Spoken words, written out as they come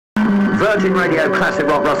Virgin Radio Classic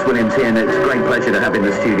Rock, Ross Williams here, and it's a great pleasure to have in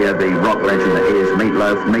the studio the rock legend that is Meat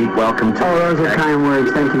Loaf. Meat, welcome to... Oh, those are kind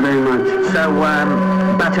words. Thank you very much. So,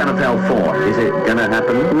 Bat Out of Hell 4, is it going to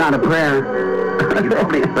happen? Not a prayer.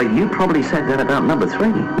 But you probably said that about number 3.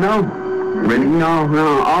 No. Really?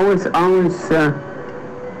 No. Always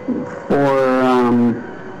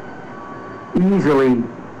easily,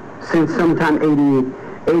 since sometime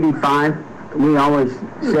 85, we always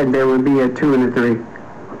said there would be a 2 and a 3.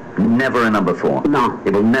 Never a number 4? No.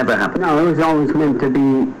 It will never happen? No, it was always meant to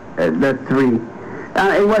be the 3.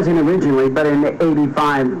 It wasn't originally, but in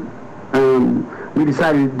 85, we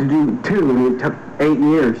decided to do 2, and it took 8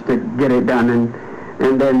 years to get it done,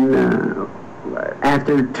 and then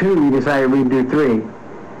after 2, we decided we'd do 3,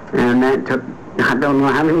 and that took, I don't know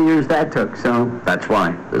how many years that took, so... That's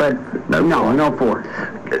why? But no 4.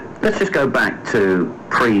 Let's just go back to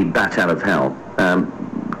pre-Bat Out of Hell.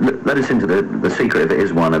 Let us into the secret, if it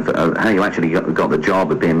is one, of how you actually got the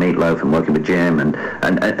job of being Meat Loaf and working with Jim and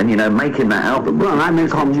you know, making that album. Well, I've been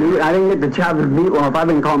called Meat. I didn't get the job of Meat Loaf. I've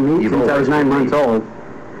been called Meat since I was 9 months old.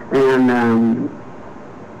 And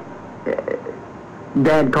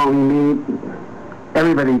Dad called me Meat.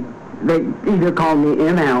 Everybody, they either called me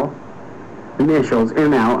ML, initials,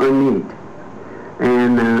 ML, or Meat.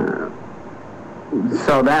 And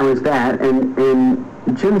so that was that. And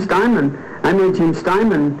Jim Steinman, I met Jim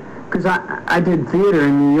Steinman because I did theater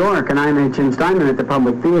in New York, and I met Jim Steinman at the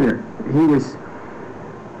Public Theater.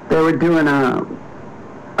 They were doing a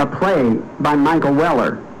play by Michael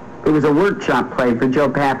Weller. It was a workshop play for Joe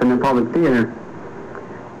Papp in the Public Theater.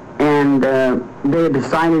 And they had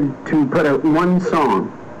decided to put one song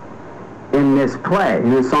in this play,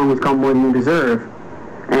 and the song was called More Than You Deserve.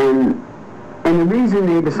 And the reason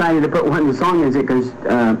they decided to put one song is because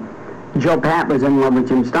Joe Papp was in love with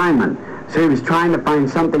Jim Steinman. So he was trying to find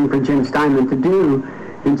something for Jim Steinman to do,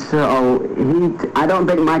 and so I don't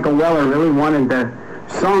think Michael Weller really wanted the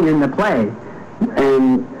song in the play,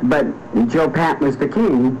 but Joe Papp was the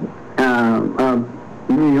king of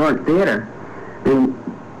New York theater, and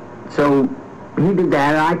so he did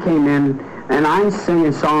that, and I came in, and I sang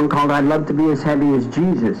a song called I'd Love to Be as Heavy as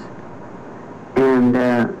Jesus, and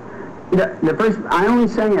the first, I only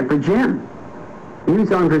sang it for Jim. He was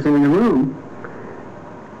the only person in the room.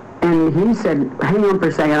 And he said, hang on for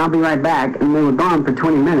a second, I'll be right back. And they were gone for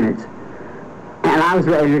 20 minutes. And I was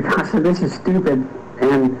ready to go. I said, this is stupid.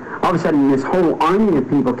 And all of a sudden, this whole army of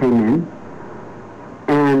people came in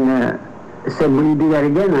and said, will you do that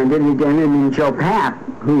again? And I did it again. And then Joe Papp,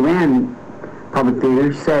 who ran Public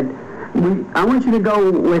Theater, said, I want you to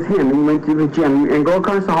go with him. And he went to the gym and go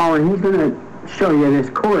across the hall, and he's going to show you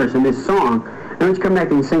this chorus of this song. I want you to come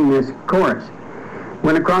back and sing this chorus.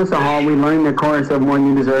 Went across the hall, we learned the chorus of More Than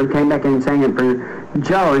You Deserve, came back and sang it for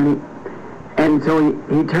Joe, and so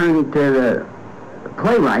he turned to the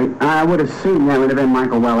playwright. I would assume that would have been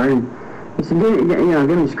Michael Weller, and he said, give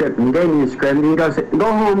me a script, and he gave me a script, and he goes,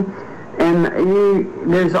 go home, and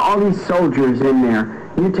there's all these soldiers in there.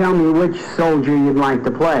 You tell me which soldier you'd like to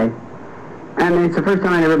play. And it's the first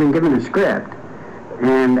time I'd ever been given a script.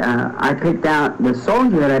 And I picked out, the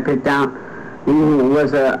soldier that I picked out, who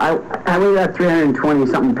was I weighed about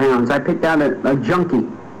 320-something pounds. I picked out a junkie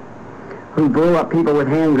who blew up people with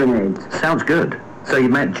hand grenades. Sounds good. So you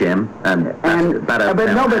met Jim, but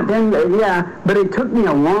it took me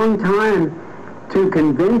a long time to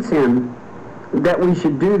convince him that we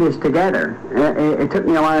should do this together. It took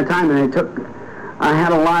me a lot of time, and I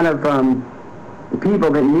had a lot of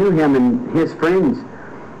people that knew him and his friends,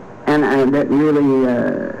 and that really.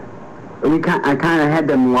 I kind of had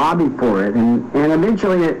them lobby for it, and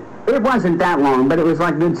eventually it wasn't that long, but it was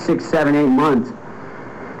like good 6, 7, 8 months.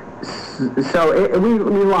 So we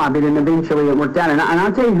lobbied, and eventually it worked out. And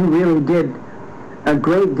I'll tell you who really did a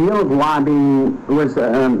great deal of lobbying was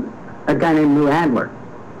a guy named Lou Adler,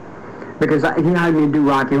 because he hired me to do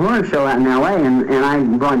Rocky Horror Show out in L.A., and I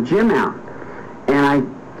brought Jim out, and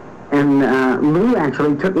Lou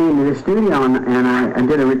actually took me into the studio, and I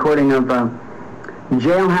did a recording of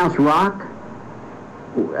Jailhouse Rock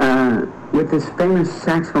with this famous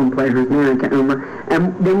saxophone player whose name I can't remember,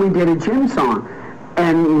 and then we did a Jim song,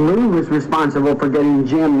 and Lou was responsible for getting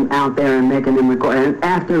Jim out there and making him record, and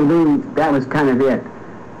after Lou, that was kind of it.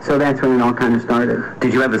 So that's when it all kind of started.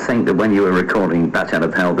 Did you ever think that when you were recording Bat Out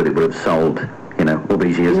of Hell that it would have sold, all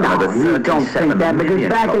these years? No, you don't think that,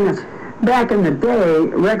 because back in the day,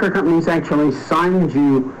 record companies actually signed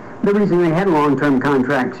you. The reason they had long-term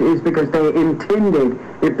contracts is because they intended,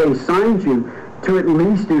 if they signed you, to at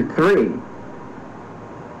least do 3.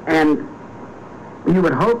 And you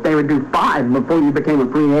would hope they would do 5 before you became a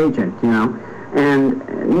free agent, And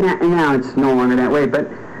now it's no longer that way. But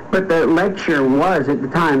But the lecture was at the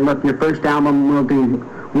time, look, your first album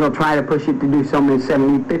we'll try to push it to do so many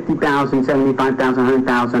 50,000, 75,000,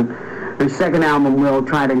 100,000. The second album we'll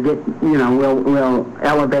try to get, we'll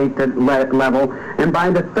elevate the level. And by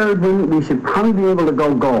the third one, we should probably be able to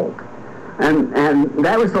go gold. And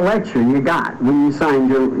that was the lecture you got when you signed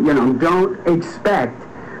your, don't expect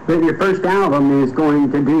that your first album is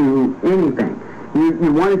going to do anything.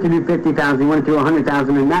 You wanted to do 50,000, you wanted to do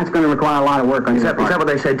 100,000, and that's going to require a lot of work on your part. Is that what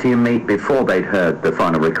they said to you, Meat, before they'd heard the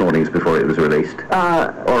final recordings, before it was released? Or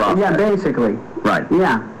after? Yeah, basically. Right.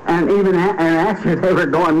 Yeah, and even and after they were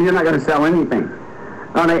going, you're not going to sell anything.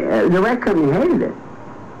 The record company hated it.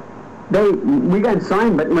 We got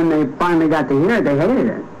signed, but when they finally got to hear it, they hated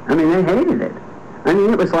it. I mean, they hated it. I mean,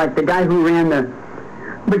 it was like the guy who ran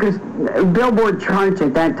because Billboard charts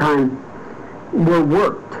at that time were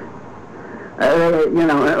worked. It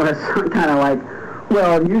was kind of like,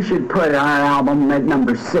 well, you should put our album at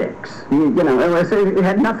number 6. It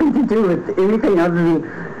had nothing to do with anything other than,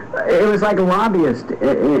 it was like a lobbyist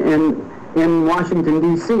in Washington,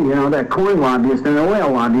 D.C., the corn lobbyist and the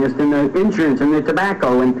oil lobbyist and the insurance and the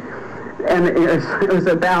tobacco, and it was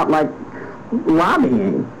about, like,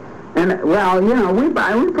 lobbying. And, well, we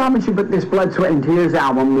probably should put this Blood, Sweat, and Tears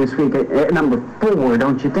album this week at number 4,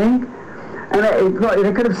 don't you think? And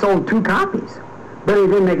they could have sold 2 copies, but it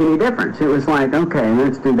didn't make any difference. It was like, okay,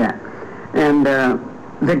 let's do that. And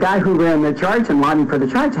the guy who ran the charts and lobbied for the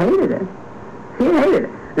charts hated it. He hated it.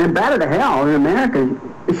 And Bat to Hell in America,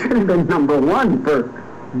 it should have been number 1 for,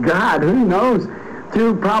 God, who knows,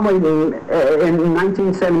 through probably in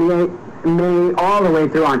 1978, May, all the way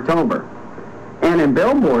through October. And in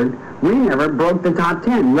Billboard, we never broke the top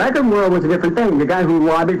 10. Record World was a different thing. The guy who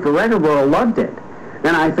lobbied for Record World loved it.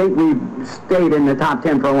 And I think we stayed in the top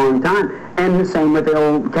 10 for a long time. And the same with the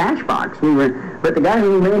old Cashbox. But the guy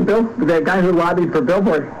who lobbied for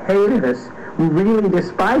Billboard hated us, really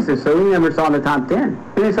despised us, so we never saw the top 10.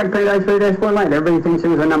 And it's like Paradise, Paradise, Light. Everybody thinks it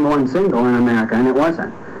was a number 1 single in America, and it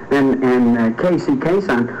wasn't. And Casey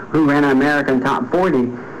Kasson, who ran an American Top 40,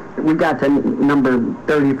 we got to number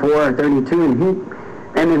 34 or 32,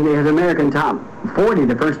 and in his American Top 40,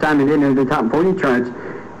 the first time he did in the Top 40 charts,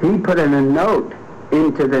 he put in a note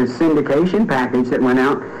into the syndication package that went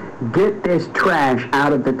out, get this trash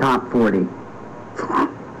out of the top 40.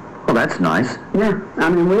 Well, that's nice. Yeah, I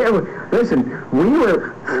mean, we were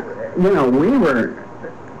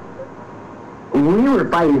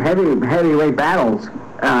fighting heavyweight battles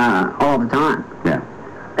all the time. Yeah.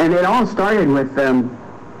 And it all started with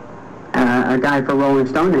a guy for Rolling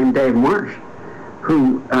Stone named Dave Marsh,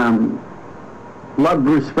 who loved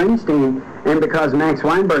Bruce Springsteen, and because Max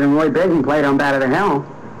Weinberg and Roy Bittan played on Bat to Hell,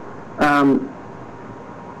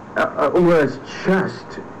 was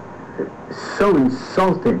just so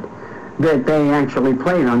insulted that they actually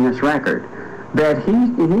played on this record, that he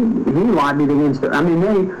lobbied against it. I mean,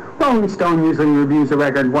 Rolling Stone usually reviews a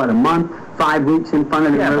record, a month, 5 weeks in front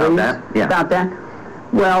of the release? About that.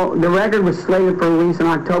 Well, the record was slated for release in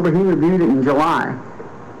October. He reviewed it in July.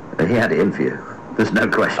 He had it in for you. There's no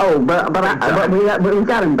question. Oh, but we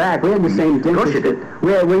got him back. We had the same dentist. Of course you did.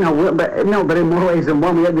 But in more ways than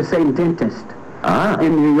one, we had the same dentist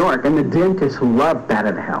in New York, and the dentist loved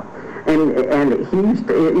Bat to Hell. And it used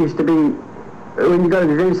to be, when you go to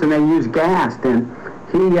the dentist and they use gas, then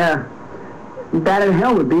Bat to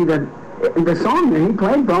Hell would be the song that he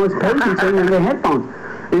played for all his patients in their headphones.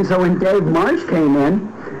 And so when Dave Marsh came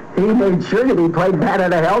in, he made sure that he played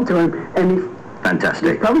Bat to Hell to him, and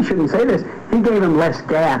fantastic. You probably shouldn't say this. He gave him less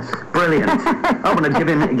gas. Brilliant. I want to give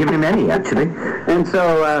him any, actually. And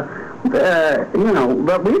so, but in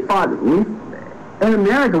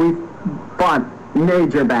America, we fought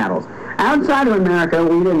major battles. Outside of America,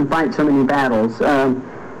 we didn't fight so many battles.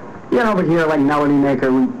 Over here, like Melody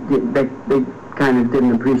Maker, they kind of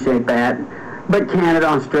didn't appreciate that. But Canada,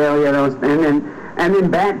 Australia, and then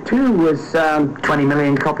Bat 2 was 20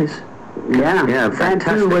 million copies. Yeah, fantastic.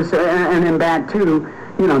 Bat 2 was, and then Bat 2,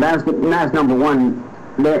 that was number 1.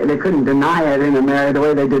 They couldn't deny it in America. The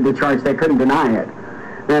way they did the charts, they couldn't deny it.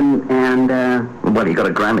 Well, you got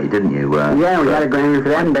a Grammy, didn't you? Yeah, we got a Grammy for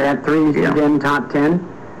that. And Bat 3 is again top 10.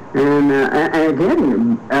 And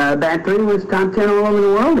again, Bat 3 was top 10 all over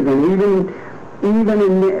the world again. Even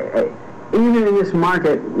in this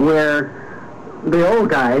market where the old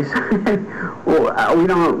guys,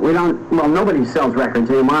 nobody sells records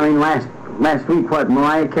anymore. I mean, last week,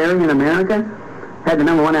 Mariah Carey in America had the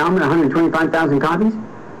number 1 album at 125,000 copies.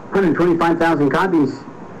 125,000 copies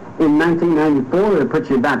in 1994, it puts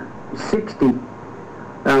you about 60.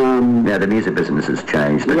 The music business has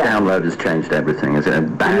changed. The download has changed everything.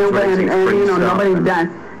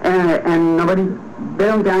 Nobody they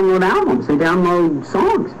don't download albums. They download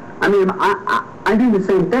songs. I mean, I do the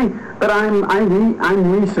same thing, but I'm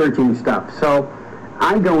researching stuff. So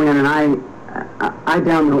I go in and I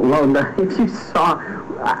download. If you saw,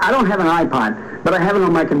 I don't have an iPod, but I have it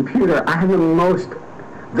on my computer. I have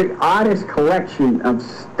the oddest collection of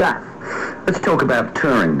stuff. Let's talk about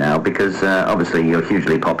touring now, because obviously you're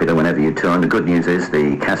hugely popular whenever you tour, and the good news is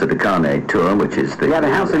the Casa de Carne tour, which is the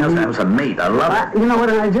House of Meat. I love it. You know what,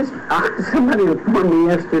 I just, somebody informed me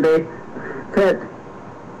yesterday that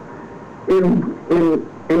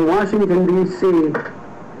in Washington, D.C.,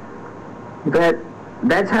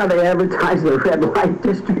 that's how they advertise the red light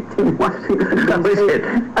district in Washington, D.C.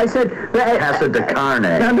 I said... Casa de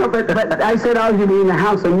Carne. No, but I said, oh, you mean the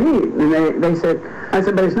House of Meat? And they said, I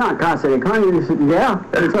said, but it's not Casa de Carne. They said, yeah,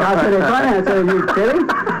 it's Casa de Carne. I said, are you kidding?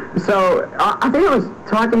 So I think I was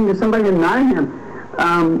talking to somebody in Nottingham,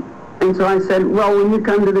 and so I said, well, when you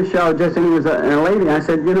come to the show, just, and he was a lady, I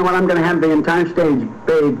said, you know what, I'm going to have the entire stage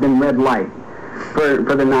bathed in red light for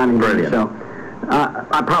the Nottingham show.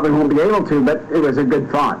 I probably won't be able to, but it was a good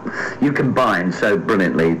thought. You combine so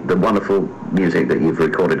brilliantly the wonderful music that you've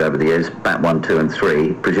recorded over the years, Bat 1, 2 and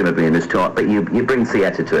 3, presumably in this tour, but you bring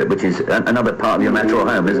theatre to it, which is another part of your natural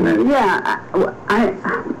home, isn't it? Yeah,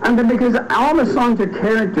 because all the songs are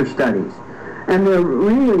character studies, and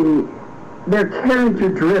they're character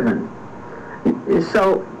driven.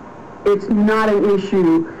 So it's not an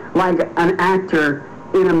issue like an actor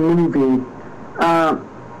in a movie.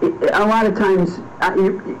 A lot of times,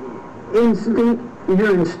 your instinct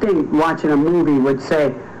watching a movie would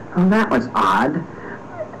say, oh, that was odd,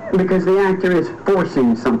 because the actor is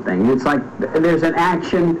forcing something. It's like there's an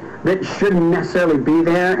action that shouldn't necessarily be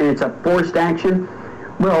there, and it's a forced action.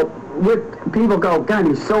 Well, people go, God,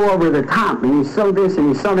 he's so over the top, and he's so this, and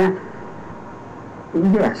he's so that.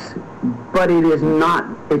 Yes, but it's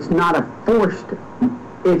not a forced,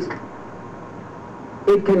 it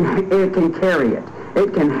can carry it.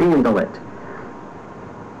 It can handle it.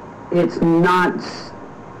 It's not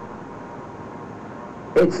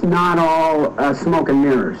all smoke and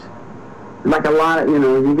mirrors. Like a lot of,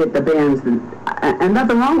 you get the bands, and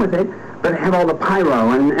nothing wrong with it, but have all the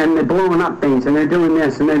pyro, and they're blowing up things, and they're doing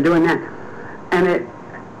this, and they're doing that. And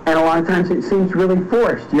a lot of times it seems really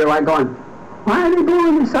forced. You're like going, why are they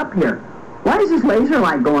blowing this up here? Why is this laser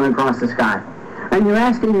light going across the sky? And you're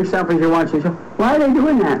asking yourself as you're watching the show, why are they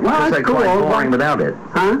doing that? Well, because that's cool. They're quite boring without it.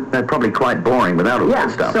 Huh? They're probably quite boring without all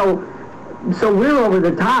that stuff. So we're over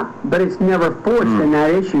the top, but it's never forced in that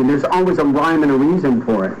issue. There's always a rhyme and a reason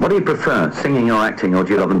for it. What do you prefer, singing or acting, or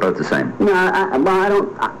do you love them both the same? No, I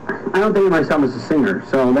don't think of myself as a singer,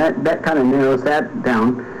 so that kind of narrows that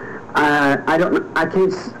down.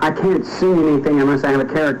 I can't sing anything unless I have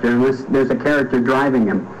a character, unless there's a character driving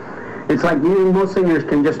him. It's like most singers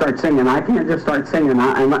can just start singing. I can't just start singing.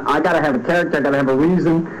 I got to have a character. I got to have a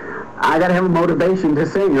reason. I got to have a motivation to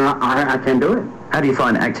sing, or I can't do it. How do you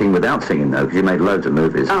find acting without singing, though? Because you made loads of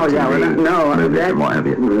movies. Oh, TV, yeah. Movies and what have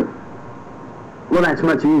you. Well, that's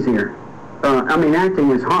much easier.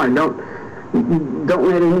 Acting is hard. Don't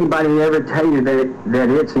let anybody ever tell you that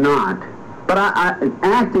it's not. But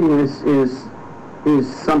acting is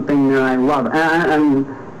something that I love. And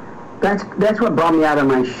that's what brought me out of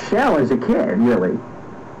my shell as a kid, really,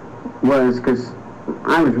 was because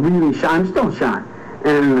I was really shy. I'm still shy,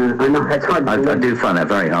 and I know that's hard to believe. I do find that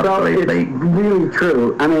very hard to believe. It's really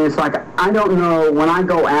true. I mean, it's like, I don't know, when I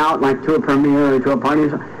go out, like to a premiere or to a party,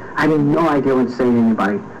 I have no idea what to say to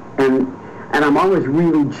anybody. And I'm always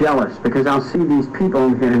really jealous, because I'll see these people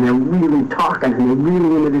in here, and they're really talking, and they're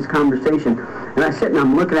really into this conversation. And I sit and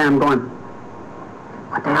I'm looking at them going,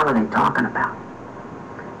 what the hell are they talking about?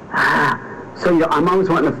 So I'm always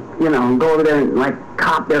wanting to, go over there and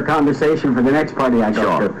cop their conversation for the next party I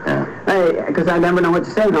go to. Yeah. Because I never know what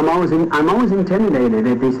to say. And I'm always intimidated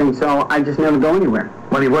at these things, so I just never go anywhere.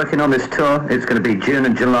 Well, you're working on this tour. It's going to be June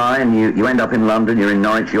and July, and you end up in London. You're in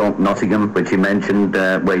Norwich, York, Nottingham, which you mentioned,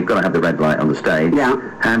 where you've got to have the red light on the stage. Yeah.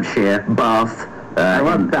 Hampshire, Bath, I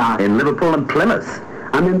love Bath. In Liverpool and Plymouth.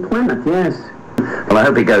 I'm in Plymouth, yes. Well, I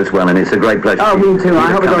hope it goes well, and it's a great pleasure. Oh, me too.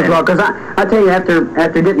 I hope it goes well, because I tell you,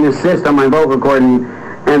 after getting a cyst on my vocal cord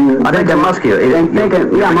and I think I must you. I'm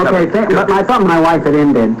okay. But I thought my life had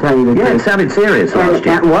ended, tell you the truth. Yeah, it sounded serious last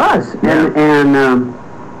year. It was. Yeah.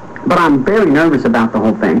 But I'm very nervous about the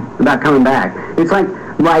whole thing, about coming back. It's like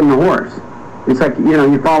riding a horse. It's like,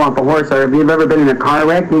 you fall off a horse, or have you ever been in a car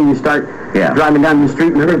wreck and you start driving down the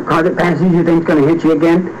street and every car that passes you thinks it's going to hit you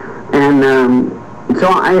again? And so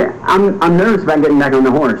I'm nervous about getting back on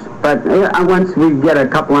the horse. But once we get a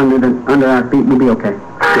couple under our feet, we'll be okay.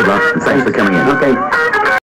 Good luck, and thanks for coming in. Okay.